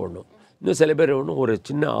 வெளியில் போடணும். இன்னும் சில பேர் ஒன்றும் ஒரு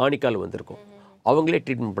சின்ன ஆணிக்கால் வந்திருக்கும், அவங்களே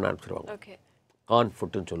ட்ரீட்மெண்ட் பண்ண ஆரம்பிச்சிருவாங்க, கான்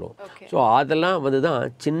ஃபுட்டுன்னு சொல்லுவோம். ஸோ அதெல்லாம் வந்து தான்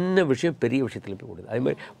சின்ன விஷயம் பெரிய விஷயத்தில் போய் கொடுது. அதே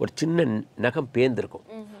மாதிரி ஒரு சின்ன நகம் பேர்ந்துருக்கும்,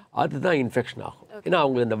 அதுதான் இன்ஃபெக்ஷன் ஆகும். ஏன்னா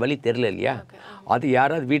அவங்களுக்கு இந்த வலி தெரில இல்லையா. அது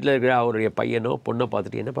யாராவது வீட்டில் இருக்கிற அவருடைய பையனோ பொண்ணோ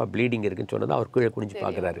பார்த்துட்டு என்னப்பா ப்ளீடிங் இருக்குன்னு சொன்னது அவர் கீழே குனிஞ்சு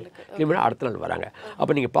பார்க்குறாரு, இல்லைன்னா அடுத்த நாள் வராங்க.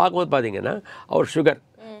 அப்போ நீங்கள் பார்க்கும்போது பார்த்தீங்கன்னா அவர் சுகர்,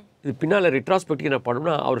 இது பின்னால் ரிட்ராஸ்பெக்டிவ் நான்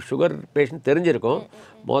பண்ணோம்னா அவர் சுகர் பேஷண்ட் தெரிஞ்சிருக்கும்.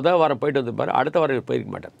 வாரம் போயிட்டு வந்து பாரு, அடுத்த வாரம்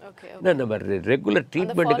போயிருக்க மாட்டேன். ஏன்னா நம்ம ரெகுலர்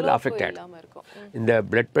ட்ரீட்மெண்ட்டுக்கு அஃபெக்ட் ஆகிடும். இந்த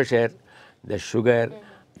பிளட் ப்ரெஷர், இந்த சுகர்,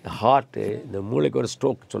 இந்த ஹார்ட்டு, இந்த மூளைக்கு ஒரு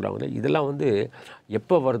ஸ்ட்ரோக் சொல்கிறாங்க, இதெல்லாம் வந்து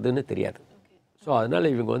எப்போ வருதுன்னு தெரியாது. ஸோ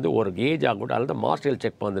அதனால் இவங்க வந்து ஒரு ஏஜ் ஆகக்கூட அதனால தான் மாஸ்டர் ஹெல்த்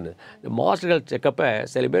செக் பண்ணுன்னு. இந்த மாஸ்டர் ஹெல்த் செக்கப்பை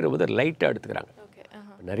சில பேர் வந்து லைட்டாக எடுத்துக்கிறாங்க.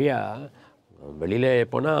 நிறையா வெளியில்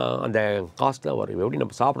போனால் அந்த காஸ்ட்லாம் வரும். எப்படி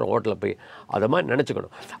நம்ம சாப்பிட்றோம் ஹோட்டலில் போய் அதை மாதிரி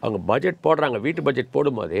நினச்சிக்கணும். அவங்க பட்ஜெட் போடுறாங்க, வீட்டு பட்ஜெட்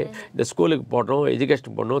போடும்போது இந்த ஸ்கூலுக்கு போடுறோம்,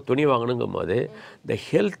 எஜுகேஷன் போடணும், துணி வாங்கணுங்கும் போது இந்த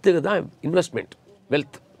ஹெல்த்துக்கு தான் இன்வெஸ்ட்மெண்ட்,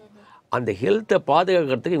 வெல்த். அந்த ஹெல்த்தை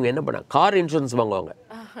பாதுகாக்கிறதுக்கு இவங்க என்ன பண்ணாங்க, கார் இன்சூரன்ஸ் வாங்குவாங்க,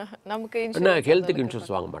 என்ன ஹெல்த்துக்கு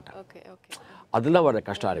இன்சூரன்ஸ் வாங்க மாட்டாங்க. அதெல்லாம் வர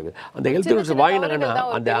கஷ்டம் இருக்குது. அந்த ஹெல்த் இன்சூரன்ஸ் வாங்கினாங்கன்னா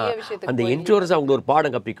அந்த இன்சூரன்ஸ் அவங்களுக்கு ஒரு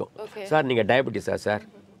பாடம் கற்பிக்கும். சார் நீங்கள் டயபெட்டிஸா சார்,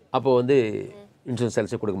 அப்போ வந்து இன்சூரன்ஸ்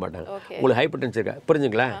செல்ஸே கொடுக்க மாட்டாங்க. உங்களுக்கு ஹைப்பர் டென்ஷன் இருக்கா,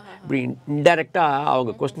 புரிஞ்சுங்களா. இப்படி இன்டெரக்டாக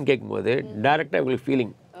அவங்க கொஸ்டின் கேட்கும்போது டைரெக்டாக உங்களுக்கு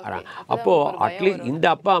ஃபீலிங் வராங்க. அப்போது அட்லீஸ்ட் இந்த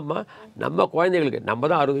அப்பா அம்மா நம்ம குழந்தைகளுக்கு, நம்ம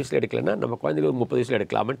தான் 60 வயசில் எடுக்கலைன்னா நம்ம குழந்தைங்களுக்கு 30 வயசில்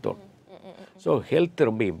எடுக்கலாம்னு தோணும். ஸோ ஹெல்த்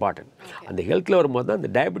ரொம்ப இம்பார்ட்டன்ட். அந்த ஹெல்த்தில் வரும்போது தான் இந்த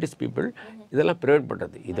டயபெட்டிஸ் பீப்புள் இதெல்லாம் ப்ரிவெண்ட்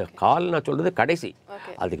பண்ணுறது. இதை கால் நான் சொல்கிறது கடைசி.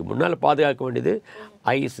 அதுக்கு முன்னால் பாதுகாக்க வேண்டியது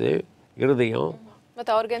ஐஸு, இருதயம்,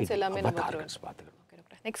 மற்ற ஆர்கன்ஸ் எல்லாமே நம்ம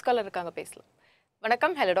பார்த்துக்கணும். நெக்ஸ்ட் காலர் இருக்காங்க, பேசலாம்.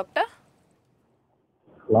 வணக்கம். Hello doctor.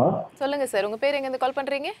 ஹலோ, சொல்லுங்க சார், உங்க பேர் எங்கேருந்து கால்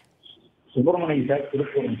பண்றீங்க? சுப்பிரமணியம் சார்,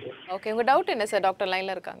 திருப்பூர். ஓகே, உங்க டவுட் என்ன சார்? டாக்டர்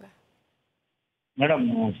லைன்ல இருக்காங்க. மேடம்,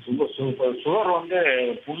 சுகர் வந்து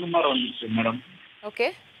புண்ணு மாதிரி வந்துச்சு மேடம். ஓகே.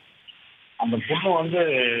 அந்த புண்ணு வந்து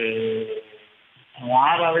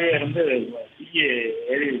ஆறாவே இருந்து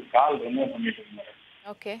ஏறி கால் ரிமூவ் பண்ணிட்டு இருக்கு madam.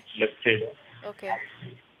 Okay. Left side. Okay.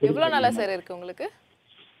 எவ்வளோ நாளா சார் இருக்கு உங்களுக்கு?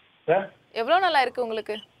 சார், எவ்வளோ நாளா இருக்கு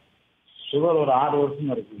உங்களுக்கு? சுகர் ஒரு 6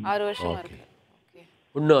 வருஷமா இருக்கு. 6 வருஷமா இருக்கு. ஓகே.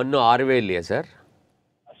 இன்னும் ஆறவே இல்லையா சார்?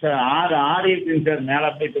 சார், ஆறு இருக்குங்க சார். மேலே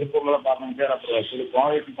போய் திருப்பூர்ல பார்த்தோங்க சார். அப்புறம்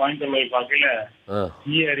கோயம்புத்தூர் போய் பார்க்கல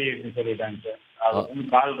ஏறி இருக்குன்னு சொல்லிட்டாங்க சார். அது வந்து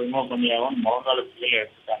கால் ரிமூவ் பண்ணியாகும், முழங்காலுக்கு கீழே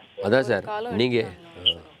எடுத்துட்டாங்க. அதான் சார், நீங்கள்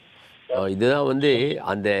இதுதான் வந்து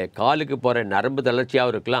அந்த காலுக்கு போகிற நரம்பு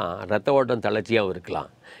தளர்ச்சியாகவும் இருக்கலாம், ரத்த ஓட்டம் தளர்ச்சியாகவும் இருக்கலாம்.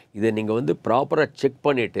 இதை நீங்கள் வந்து ப்ராப்பராக செக்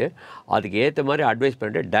பண்ணிவிட்டு அதுக்கு ஏற்ற மாதிரி அட்வைஸ்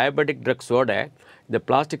பண்ணிவிட்டு டயபெட்டிக் ட்ரக்ஸோட இந்த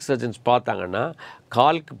பிளாஸ்டிக் சர்ஜன்ஸ் பார்த்தாங்கன்னா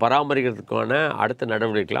காலுக்கு பராமரிக்கிறதுக்கான அடுத்த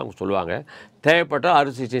நடவடிக்கைலாம் அவங்க சொல்லுவாங்க. தேவைப்பட்டால்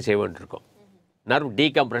அறுவை சிகிச்சை செய்ய வேண்டியிருக்கும். நர்வ்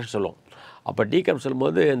டீகம்ப்ரெஷன் சொல்லுவோம். அப்போ டீகம்ப்ரெஷன்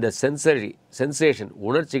சொல்லும்போது இந்த சென்சேஷன்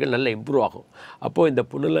உணர்ச்சிகள் நல்லா இம்ப்ரூவ் ஆகும். அப்போது இந்த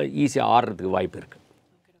புண்ணெல்லாம் ஈஸியாக ஆடுறதுக்கு வாய்ப்பு இருக்குது.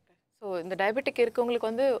 ஸோ இந்த டயபெட்டிக் இருக்கவங்களுக்கு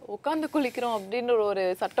வந்து உட்காந்து குளிக்கிறோம் அப்படின்னு ஒரு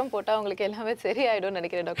சட்டம் போட்டால் அவங்களுக்கு எல்லாமே சரியாயிடும்னு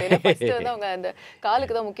நினைக்கிறேன் டாக்டர். ஏன்னா ஃபஸ்ட்டு வந்து அவங்க அந்த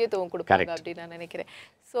காலுக்கு தான் முக்கியத்துவம் கொடுப்பாங்க அப்படின்னு நான் நினைக்கிறேன்.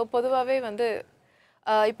 ஸோ பொதுவாகவே வந்து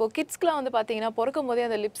இப்போ கிட்ஸ்க்குலாம் வந்து பார்த்தீங்கன்னா பிறக்கும் போதே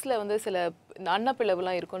அந்த லிப்ஸில் வந்து சில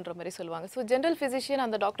அன்னப்பிளவுலாம் இருக்குன்ற மாதிரி சொல்லுவாங்க. ஸோ ஜென்ரல் ஃபிசிஷியன்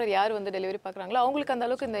அந்த டாக்டர் யார் வந்து டெலிவரி பார்க்குறாங்களோ அவங்களுக்கு அந்த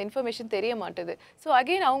அளவுக்கு இந்த இன்ஃபர்மேஷன் தெரிய மாட்டுது. ஸோ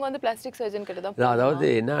அகெயின் அவங்க வந்து பிளாஸ்டிக் சர்ஜன் கிட்ட தான். அதாவது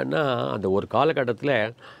என்னன்னா அந்த ஒரு காலகட்டத்தில்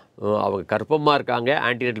அவங்க கர்ப்பமாக இருக்காங்க,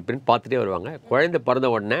 ஆன்டினேட்டல் பிரிண்ட் பார்த்துட்டே வருவாங்க. குழந்தை பிறந்த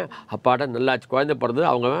உடனே அப்பாடா நல்லாச்சு, குழந்தை பிறந்தது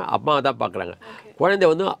அவங்க அம்மா தான் பார்க்குறாங்க. குழந்தை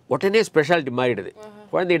வந்து உடனே ஸ்பெஷாலிட்டி மாறிடுது,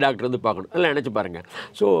 குழந்தை டாக்டர் வந்து பார்க்கணும், நல்லா நினச்சி பாருங்கள்.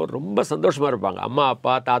 ஸோ ரொம்ப சந்தோஷமாக இருப்பாங்க. அம்மா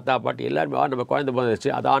அப்பா தாத்தா பாட்டி எல்லாருமே நம்ம குழந்தை பிறந்துச்சு,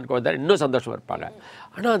 அது ஆண் குழந்தை, இன்னும் சந்தோஷமாக இருப்பாங்க.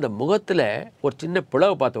 ஆனால் அந்த முகத்தில் ஒரு சின்ன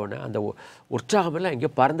பிளவு பார்த்த உடனே அந்த உற்சாகமெல்லாம்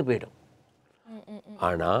எங்கேயோ பறந்து போயிடும்.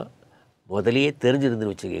 ஆனால் முதலையே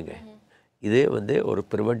தெரிஞ்சிருந்துன்னு வச்சுக்கோங்க, இது வந்து ஒரு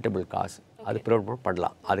ப்ரிவென்டபிள் காஸ், அது ப்ரிவென்ட்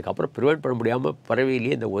பண்ணலாம். அதுக்கப்புறம் ப்ரிவென்ட் பண்ண முடியாமல்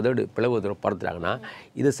பறவையிலேயே இந்த பிளவு உதடு பறந்துட்டாங்கன்னா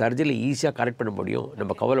இது சர்ஜரியில் ஈஸியாக கரெக்ட் பண்ண முடியும்.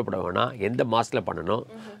 நம்ம கவலைப்பட வேணாம். எந்த மாதத்தில் பண்ணணும்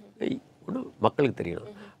ஒன்றும் மக்களுக்கு தெரியணும்.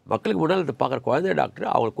 மக்களுக்கு முன்னால் இதை பார்க்குற குழந்தை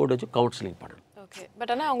டாக்டர் அவங்களை கூட்டு வச்சு கவுன்சிலிங் பண்ணணும். ஓகே.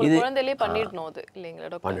 பட் ஆனால் அவங்க குழந்தையிலே பண்ணிடணும் அது இல்லைங்களா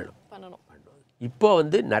டாக்டர்? பண்ணணும். இப்போ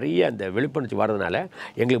வந்து நிறைய அந்த விழிப்புணர்ச்சி வர்றதுனால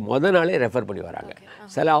எங்களுக்கு முத நாளே ரெஃபர் பண்ணி வராங்க.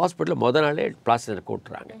 சில ஹாஸ்பிட்டலில் முத நாளே பிளாஸ்டிக்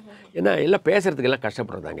கூட்டுறாங்க. ஏன்னா எல்லாம் பேசுகிறதுக்கு எல்லாம்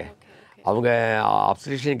கஷ்டப்படுறாங்க. அவங்க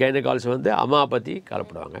ஆப்ஸ்டிஷியன் கைனகாலஜி வந்து அம்மா பற்றி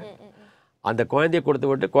கவலைப்படுவாங்க. அந்த குழந்தைய கொடுத்து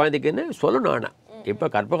விட்டு குழந்தைக்குன்னு சொல்லணும். ஆனால் இப்போ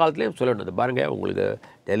கர்ப்ப காலத்துலேயும் சொல்லணும், அது பாருங்கள் உங்களுக்கு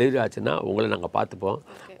டெலிவரி ஆச்சுன்னா உங்களை நாங்கள் பார்த்துப்போம்,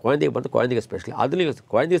 குழந்தைக்கு பார்த்து குழந்தைங்க ஸ்பெஷல். அதுலேயும்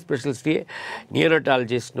குழந்தைங்க ஸ்பெஷலிஸ்டே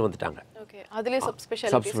நியோனட்டாலஜிஸ்ட்னு வந்துட்டாங்க. அதுலயே சப்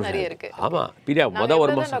ஸ்பெஷாலிட்டிஸ் நிறைய இருக்கு. ஆமா, பிரியா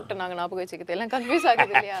ஒரு மாசம் டாக்டர் நாங்க ஞாபகம் வச்சுக்கிட்டு எல்லாம் கன்ஃபியூஸ்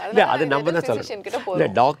ஆகுது இல்லையா? அது நம்ம தான் சொல்லணும். இல்லை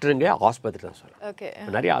டாக்டருங்க ஆஸ்பத்திரி தான் சொல்லணும். ஓகே.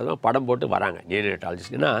 நிறைய அதுவும் படம் போட்டு வராங்க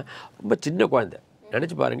நியோனட்டாலஜிஸ்ட்னா. ரொம்ப சின்ன குழந்தை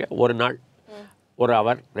நினச்சி பாருங்க, ஒரு நாள் 1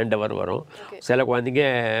 ஹவர் 2 ஹவர் வரும். சில குழந்தைங்க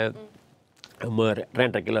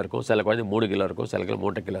 2.5 கிலோ இருக்கும், சில குழந்தை 3 கிலோ இருக்கும், சில கிலோ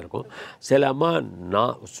 3 கிலோ இருக்கும். சில அம்மா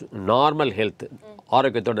நார்மல் ஹெல்த்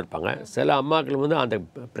ஆரோக்கியத்தோடு இருப்பாங்க. சில அம்மாக்கள் வந்து அந்த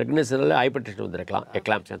ப்ரெக்னன்சினால ஹைப்பர் டென்ஷன் வந்துருக்கலாம்,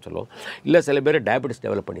 எக்லாம்சியான்னு சொல்லுவோம். இல்லை சில பேர் டயபெட்டிஸ்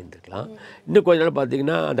டெவலப் பண்ணியிருந்துருக்கலாம். இன்னும் கொஞ்ச நாள்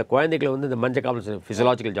பார்த்தீங்கன்னா அந்த குழந்தைகளை வந்து இந்த மஞ்சள் காமல்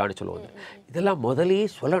ஃபிசியலாஜிக்கல் ஜானி சொல்லுவாங்க. இதெல்லாம் முதலே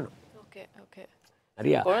சொல்லணும்.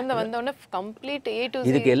 நிறையா குழந்தை வந்தோடனே கம்ப்ளீட் A to Z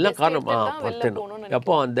இதுக்கு எல்லாம் காரணம்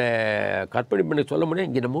எப்போ அந்த கற்பனை பண்ணி சொல்ல முடியும்.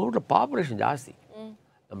 இங்கே நம்ம ஊரில் பாப்புலேஷன் ஜாஸ்தி,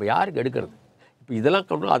 நம்ம யாருக்கு எடுக்கிறது? இப்போ இதெல்லாம்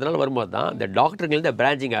கம்மி. அதனால் வரும்போது தான் இந்த டாக்டருங்களே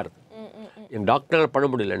பிரான்ச்சிங் ஆகுது. எங்கள் டாக்டரால் பண்ண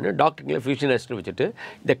முடியலன்னு டாக்டருங்களே ஃபியூஷனிஸ்ட்னு வச்சுட்டு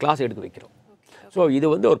இந்த கிளாஸ் எடுக்க வைக்கிறோம். ஸோ இது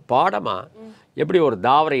வந்து ஒரு பாடமாக எப்படி ஒரு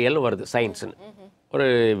தாவரையல்னு வருது சயின்ஸுன்னு, ஒரு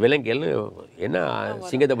விலங்கியல்னு என்ன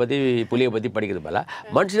சிங்கத்தை பற்றி புலியை பற்றி படிக்கிறது போல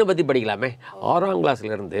மனுஷனை பற்றி படிக்கலாமே. 6ஆம்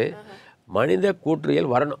கிளாஸ்லேருந்து மனித கூற்றுவியல்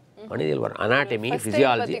வரணும், மனிதல் வரணும், அனாட்டமி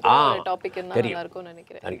ஃபிசியாலஜி தெரியும்,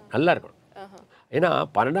 நல்லா இருக்கணும். ஏன்னா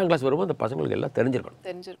 12ஆம் கிளாஸ் வரும்போது அந்த பசங்களுக்கு எல்லாம் தெரிஞ்சிருக்கணும்.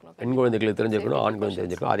 பெண் குழந்தைகளுக்கு தெரிஞ்சிருக்கணும், ஆண் குழந்தை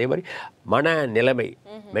தெரிஞ்சிருக்கணும். அதே மாதிரி மன நிலைமை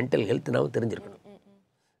மென்டல் ஹெல்த்னாவும் தெரிஞ்சிருக்கணும்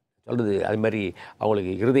சொல்கிறது. அது மாதிரி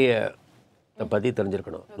அவங்களுக்கு இருதயத்தை பற்றி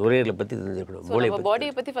தெரிஞ்சிருக்கணும், நுரையீரலை பற்றி தெரிஞ்சிருக்கணும், மூளை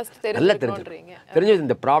பற்றி நல்லா தெரிஞ்சு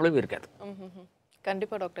இந்த ப்ராப்ளம் இருக்காது.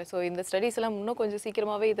 கண்டிப்பா டாக்டர். ஸோ இந்த ஸ்டடீஸ் எல்லாம் இன்னும் கொஞ்சம்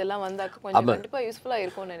சீக்கிரமாவே இதெல்லாம் வந்தாக்க கொஞ்சம் கண்டிப்பாக யூஸ்ஃபுல்லாக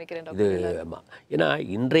இருக்கும்னு நினைக்கிறேன் டாக்டர். இது ஆமாம், ஏன்னா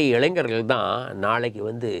இன்றைய இளைஞர்கள் தான் நாளைக்கு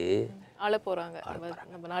வந்து ஆள போகிறாங்க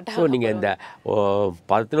நம்ம நாட்டை. ஸோ நீங்கள் இந்த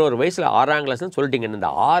 11 வயசில் 6ஆம் கிளாஸ்ன்னு சொல்லிட்டீங்கன்னு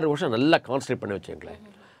இந்த 6 வருஷம் நல்லா கான்சன்ட்ரேட் பண்ணி வச்சுங்களேன்.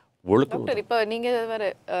 டாக்டர் இப்போ நீங்கள் வேறு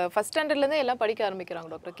ஃபஸ்ட் ஸ்டாண்டர்ட்லேருந்தே எல்லாம் படிக்க ஆரம்பிக்கிறாங்க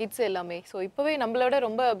டாக்டர், கிட்ஸ் எல்லாமே. ஸோ இப்போவே நம்மளோட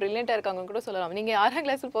ரொம்ப ப்ரில்லியண்ட்டாக இருக்காங்கன்னு கூட சொல்லலாம். நீங்கள் 6ஆம்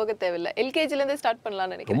கிளாஸில் போக தேவையில்லை, LKGலேருந்தே ஸ்டார்ட்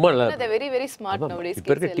பண்ணலாம்னு நினைக்கிறேன். ரொம்ப நல்லா, வெரி வெரி ஸ்மார்ட் நவடேஸ்.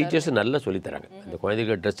 இப்போ இருக்க டீச்சர்ஸ் நல்லா சொல்லித்தராங்க. அந்த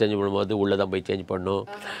குழந்தைங்களுக்கு ட்ரெஸ் சேஞ்ச் பண்ணும்போது உள்ளே தான் போய் சேஞ்ச் பண்ணணும்.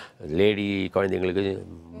 லேடி குழந்தைங்களுக்கு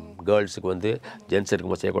கேர்ள்ஸுக்கு வந்து ஜென்ஸ்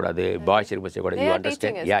இருக்கும்போது செய்யக்கூடாது, பாய்ஸ் இருக்கும்போது செய்யக்கூடாது. You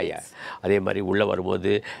understand? யா. அதே மாதிரி உள்ளே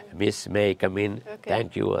வரும்போது மிஸ் மே கமின்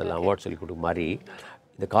தேங்க்யூ அதெல்லாம் வேர்ட் சொல்லி கொடுக்க மாதிரி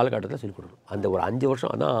இந்த காலகட்டத்தில் சொல்லிக் கொடுக்கணும். அந்த ஒரு 5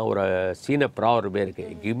 வருஷம் ஆனால் ஒரு சீன ப்ராவர்பே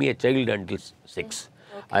இருக்குது, give me a child until 6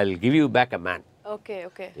 I will give you back a man. Okay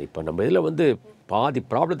okay. இப்போ நம்ம இதில் வந்து பாதி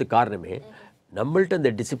ப்ராப்ளத்துக்கு காரணமே நம்மள்ட்ட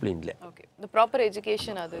இந்த டிசிப்ளின் இல்லை. ஓகே, இந்த ப்ராப்பர்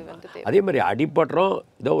எஜுகேஷன் அது வந்து. அதே மாதிரி அடிபட்டுறோம்,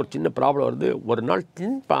 ஏதோ ஒரு சின்ன ப்ராப்ளம் வருது, ஒரு நாள்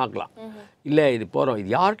திங்க் பார்க்கலாம். இல்லை இது போகிறோம், இது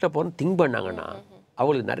யார்கிட்ட போகிறோம் திங்க் பண்ணாங்கன்னா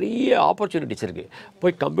அவங்களுக்கு நிறைய ஆப்பர்ச்சுனிட்டிஸ் இருக்குது.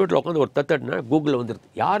 போய் கம்ப்யூட்டரில் உட்காந்து ஒரு தட்டுனா கூகுளில் வந்துடுது.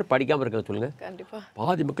 யார் படிக்காமல் இருக்காங்க சொல்லுங்கள்? கண்டிப்பாக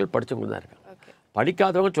பாதி மக்கள் படித்தவங்க தான் இருக்காங்க.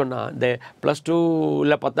 படிக்காதவங்க சொன்னால் இந்த +2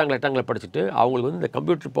 இல்லை 10ஆம் 8ஆம் படிச்சுட்டு அவங்களுக்கு வந்து இந்த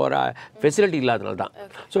கம்ப்யூட்டர் போகிற ஃபெசிலிட்டி இல்லாதனால தான்.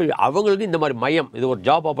 ஸோ அவங்களுக்கு இந்த மாதிரி மையம், இது ஒரு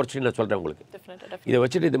ஜாப் ஆப்பர்ச்சுனிட்டி நான் சொல்கிறேன் உங்களுக்கு. இதை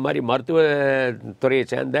வச்சுட்டு இது மாதிரி மருத்துவத்துறையை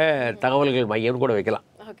சேர்ந்த தகவல்கள் மையம்னு கூட வைக்கலாம்.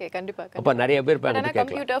 ஓகே, கண்டிப்பாக. அப்போ நிறைய பேர்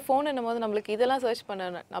கம்ப்யூட்டர் ஃபோன் என்னும்போது நம்மளுக்கு இதெல்லாம் சர்ச் பண்ண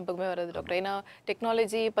ஞாபகமே வருது டாக்டர். ஏன்னா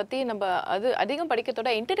டெக்னாலஜி பற்றி நம்ம அது அதிகம்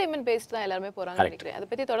படிக்கிறதோட என்டர்டைன்மெண்ட் பேஸ்ட் தான் எல்லாருமே போகிறாங்கன்னு நினைக்கிறேன். அதை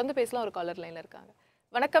பற்றி தொடர்ந்து பேசலாம். ஒரு காலர் லைனில் இருக்காங்க.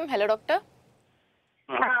 வணக்கம். Hello doctor.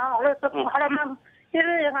 மேம்,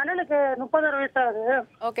 இது எங்க அண்ணனுக்கு 36 வயசு ஆகுது.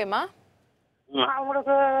 ஓகேம்மா.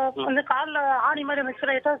 அவங்களுக்கு வந்து காலில் ஆணி மாதிரி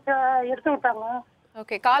மிக்சர் எடுத்து விட்டாங்க.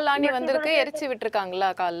 ஓகே, கால் ஆணி வந்திருக்கு, எரிச்சு விட்டுருக்காங்களா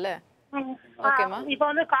காலில்? ஓகேம்மா. இப்போ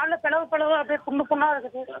வந்து காலில் பிளவு அப்படியே புண்ணா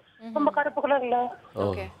இருக்குது, ரொம்ப கருப்பு கலர்ல.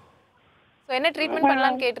 ஓகே, ஸோ என்ன ட்ரீட்மெண்ட்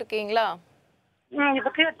பண்ணலான்னு கேட்டிருக்கீங்களா?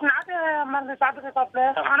 இப்போ நாட்டு மருந்து சாப்பிட்டு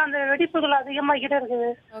ஆனால் அந்த வெடிப்புகள் அதிகமாகிட்டே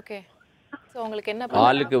இருக்குது. ஓகே, ஸோ உங்களுக்கு என்ன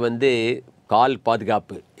காலுக்கு வந்து கால்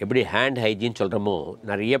பாதுகாப்பு எப்படி ஹேண்ட் ஹைஜீன் சொல்கிறோமோ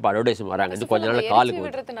நிறைய அட்வர்டைஸ்மெண்ட் வராங்க. இது கொஞ்ச நாள் காலுக்கு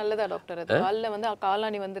விடுறது நல்லதா டாக்டர்? அது காலில் வந்து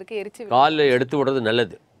காலாணி வந்திருக்கு, எரிச்சு காலில் எடுத்து விடுறது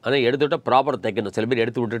நல்லது. ஆனால் எடுத்து விட்டால் ப்ராப்பராக தைக்கணும். சில பேர்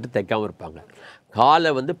எடுத்து விட்டுட்டு தைக்காமல் இருப்பாங்க.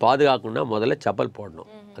 காலை வந்து பாதுகாக்கணும்னா முதல்ல செப்பல்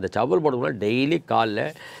போடணும். அந்த செப்பல் போடணும்னா டெய்லி காலில்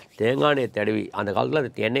தேங்காய் எண்ணெய் தடவி, அந்த காலத்தில்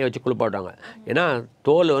அந்த எண்ணெயை வச்சு குளிப்பாட்டுவாங்க. ஏன்னா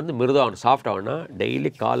தோல் வந்து மிருதாகணும், சாஃப்டாகணும்னா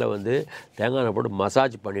டெய்லி காலை வந்து தேங்காய் எண்ணெய் போட்டு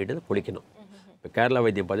மசாஜ் பண்ணிவிட்டு குளிக்கணும். இப்போ கேரளா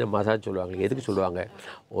வைத்தியம் பார்த்தீங்கன்னா மசாஜ் சொல்லுவாங்க. எதுக்கு சொல்லுவாங்க?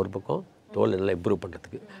 ஒரு பக்கம் தோல் நல்லா இம்ப்ரூவ்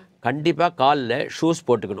பண்ணுறதுக்கு, கண்டிப்பாக காலில் ஷூஸ்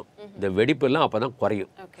போட்டுக்கணும். இந்த வெடிப்புலாம் அப்போ தான்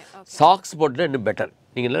குறையும். ஓகே சாக்ஸ் போட்டுனா இன்னும் பெட்டர்.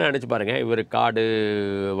 நீங்கள் எல்லாம் நினச்சி பாருங்கள், இவர்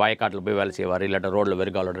வயக்காட்டில் போய் வேலை செய்வார், இல்லாட்டா ரோட்டில்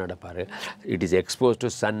வெறுகாலோட நடப்பார். It is expose to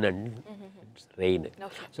Sun and rain.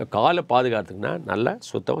 So காலை பாதுகாத்துக்குன்னா நல்லா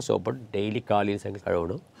சுத்தமாக சோப் போட்டு டெய்லி காலையில் சாயங்காலம்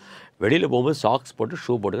கழுவணும். வெளியில் போகும்போது சாக்ஸ் போட்டு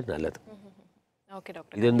ஷூ போட்டுக்கிறது நல்லது. Okay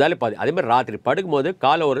doctor. இது இருந்தாலும் அதே மாதிரி ராத்திரி படுக்கும்போது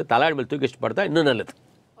காலை ஒரு தலையாடி மேல் தூக்கி வச்சுட்டு படுத்தா இன்னும் நல்லது.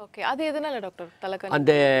 ஓகே, அது எதனால டாக்டர் தலைக்காணி?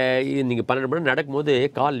 அந்த நீங்கள் 12 மணி நேரம் நடக்கும்போது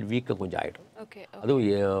கால் வீக்கம் கொஞ்சம் ஆகிடும். ஓகே,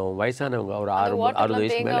 அதுவும் வயசானவங்க ஒரு 60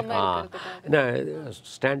 வயசு மேலே ஏன்னா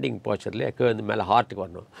ஸ்டாண்டிங் போச்சர்லேயே வந்து மேலே ஹார்ட்டுக்கு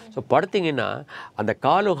வரணும். ஸோ படுத்திங்கன்னா அந்த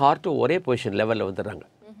காலும் ஹார்ட்டும் ஒரே பொசிஷன் லெவலில் வந்துடுறாங்க.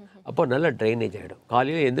 அப்போ நல்லா ட்ரைனேஜ் ஆகிடும்.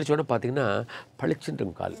 காலையில் எந்திரிச்சோன்னே பார்த்தீங்கன்னா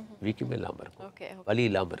பளிச்சுட்டு கால் வீக்கமே இல்லாமல் இருக்கும், ஓகே வலி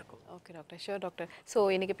இல்லாமல் இருக்கும். Okay doctor, sure doctor. So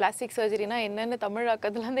இன்னைக்கு பிளாஸ்டிக் சர்ஜரினா என்னென்னு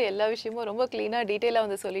தமிழாக்கத்துலேருந்து எல்லா விஷயமும் ரொம்ப க்ளீனாக டீட்டெயிலாக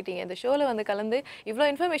வந்து சொல்லிட்டீங்க. இந்த ஷோவில் வந்து கலந்து இவ்வளோ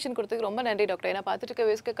இன்ஃபர்மேஷன் கொடுத்ததுக்கு ரொம்ப நன்றி டாக்டர். ஏன்னா பார்த்துட்டு இருக்க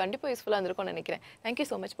வயசுக்கு கண்டிப்பாக யூஸ்ஃபுல்லாக இருந்திருக்கும்னு நினைக்கிறேன். Thank you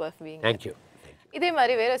so much for being. Thank you. இதே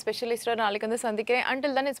மாதிரி வேறு ஸ்பெஷலிஸ்டோட நாளைக்கு வந்து சந்திக்கிறேன்.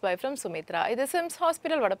 Until than it's by from Sumitra. இது சிம்ஸ்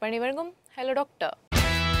ஹாஸ்பிட்டல் வடபழனி வழங்கும் ஹலோ டாக்டர்.